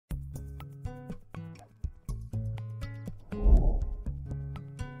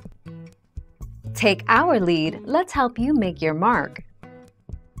Take our lead, let's help you make your mark.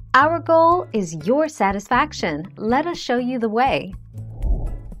 Our goal is your satisfaction. Let us show you the way.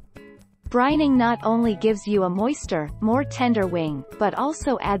 Brining not only gives you a moister, more tender wing, but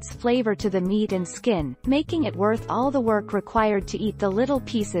also adds flavor to the meat and skin, making it worth all the work required to eat the little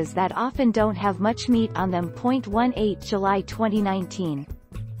pieces that often don't have much meat on them. 18 July 2019.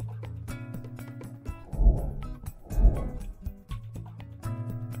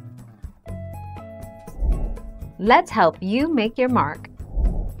 Let's help you make your mark.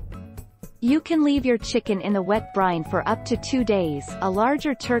 You can leave your chicken in the wet brine for up to 2 days. A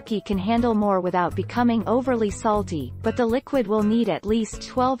larger turkey can handle more without becoming overly salty, but the liquid will need at least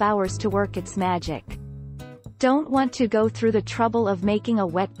 12 hours to work its magic. Don't want to go through the trouble of making a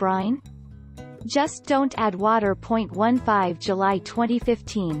wet brine? Just don't add water. 15 July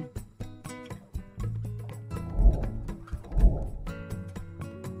 2015.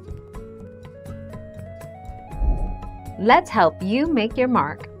 Let's help you make your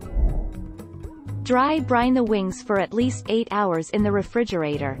mark. Dry brine the wings for at least 8 hours in the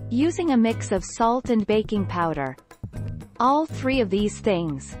refrigerator, using a mix of salt and baking powder. All three of these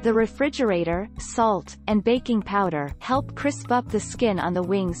things, the refrigerator, salt, and baking powder, help crisp up the skin on the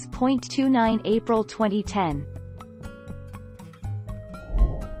wings. 29 April 2010.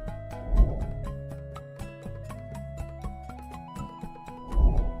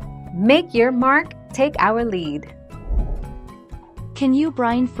 Make your mark, take our lead. Can you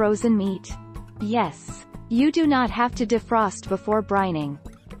brine frozen meat? Yes. You do not have to defrost before brining.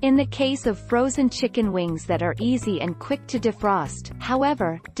 In the case of frozen chicken wings that are easy and quick to defrost,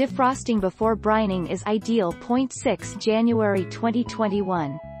 however, defrosting before brining is ideal. 6 January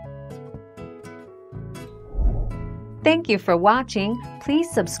 2021. Thank you for watching. Please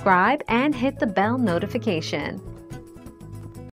subscribe and hit the bell notification.